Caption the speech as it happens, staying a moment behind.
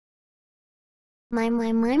My. My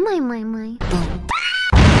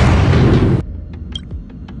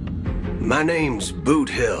name's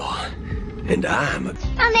BootHill, and I'm a...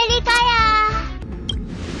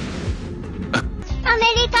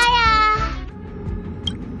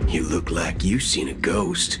 You look like you seen a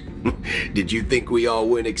ghost. Did you think we all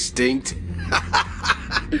went extinct?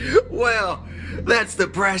 Well, that's the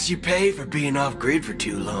price you pay for being off-grid for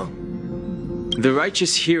too long. The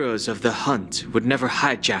righteous heroes of the hunt would never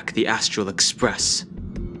hijack the Astral Express.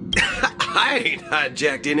 I ain't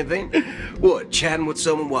hijacked anything. What, chatting with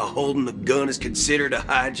someone while holding a gun is considered a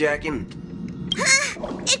hijacking?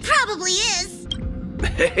 It probably is.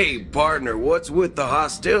 Hey, partner, what's with the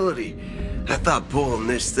hostility? I thought pulling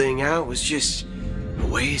this thing out was just a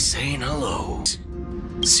way of saying hello.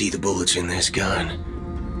 See the bullets in this gun?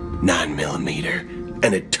 9mm,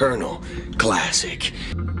 an eternal classic.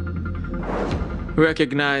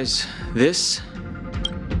 Recognize this?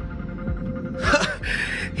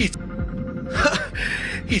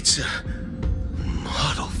 It's a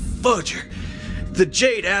model fudger. The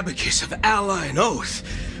Jade Abacus of Ally and Oath.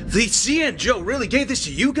 The CN Joe really gave this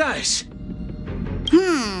to you guys?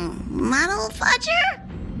 Model fudger?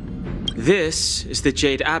 This is the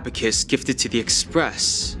Jade Abacus gifted to the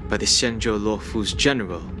Express by the Xianzhou Luofu's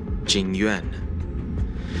general, Jing Yuan.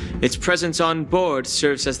 Its presence on board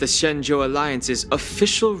serves as the Xianzhou Alliance's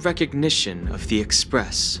official recognition of the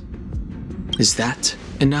Express. Is that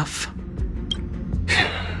enough?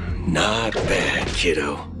 Not bad,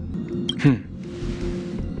 kiddo.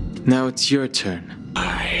 Now it's your turn.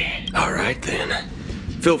 All right then.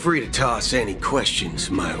 Feel free to toss any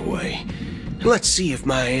questions my way. Let's see if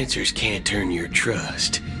my answers can't turn your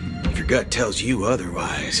trust. If your gut tells you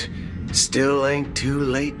otherwise, still ain't too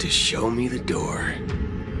late to show me the door.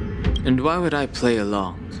 And why would I play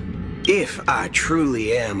along? If I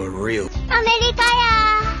truly am a real...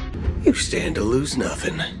 You stand to lose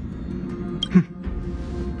nothing.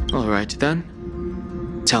 All right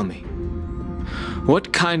then. Tell me,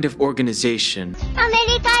 what kind of organization...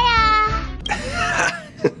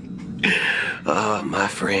 My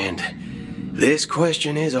friend, this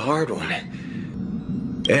question is a hard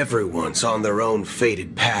one. Everyone's on their own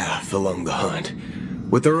fated path along the hunt,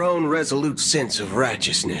 with their own resolute sense of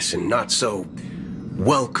righteousness and not so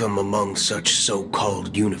welcome among such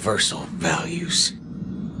so-called universal values.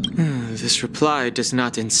 This reply does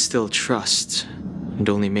not instill trust, and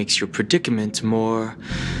only makes your predicament more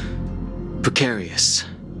precarious.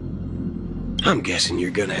 I'm guessing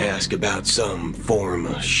you're gonna ask about some form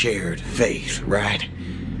of shared faith, right?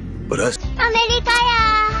 But us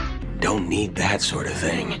don't need that sort of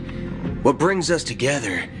thing. What brings us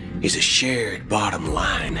together is a shared bottom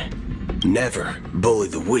line. Never bully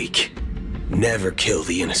the weak. Never kill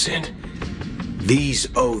the innocent. These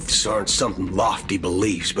oaths aren't some lofty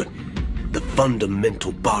beliefs, but the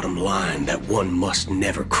fundamental bottom line that one must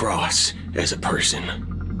never cross as a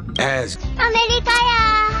person. As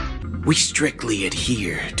we strictly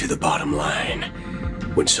adhere to the bottom line.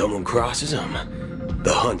 When someone crosses them,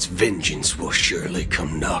 the hunt's vengeance will surely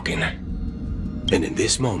come knocking. And in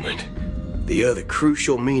this moment, the other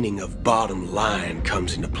crucial meaning of bottom line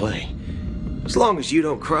comes into play. As long as you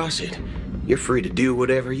don't cross it, you're free to do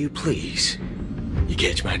whatever you please. You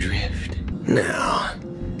catch my drift? Now,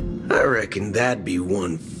 I reckon that'd be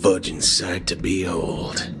one fudging sight to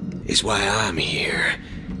behold. Is why I'm here.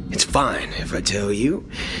 It's fine if I tell you.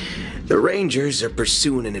 The Rangers are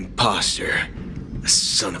pursuing an imposter. A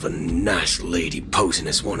son of a nice lady posing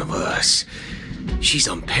as one of us. She's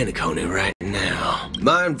on penacony right now.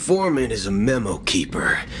 My informant is a memo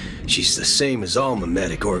keeper. She's the same as all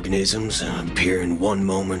mimetic organisms, appearing one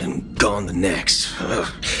moment and gone the next.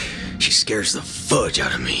 She scares the fudge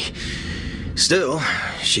out of me. Still,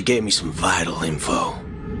 she gave me some vital info.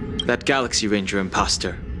 That Galaxy Ranger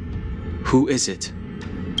imposter. Who is it?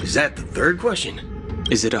 Is that the third question?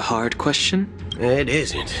 Is it a hard question? It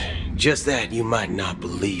isn't. Just that you might not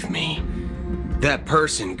believe me. That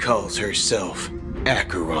person calls herself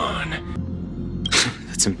Acheron.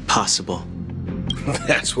 That's impossible.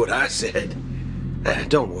 That's what I said.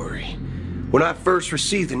 Don't worry. When I first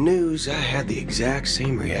received the news, I had the exact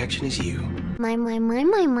same reaction as you. My.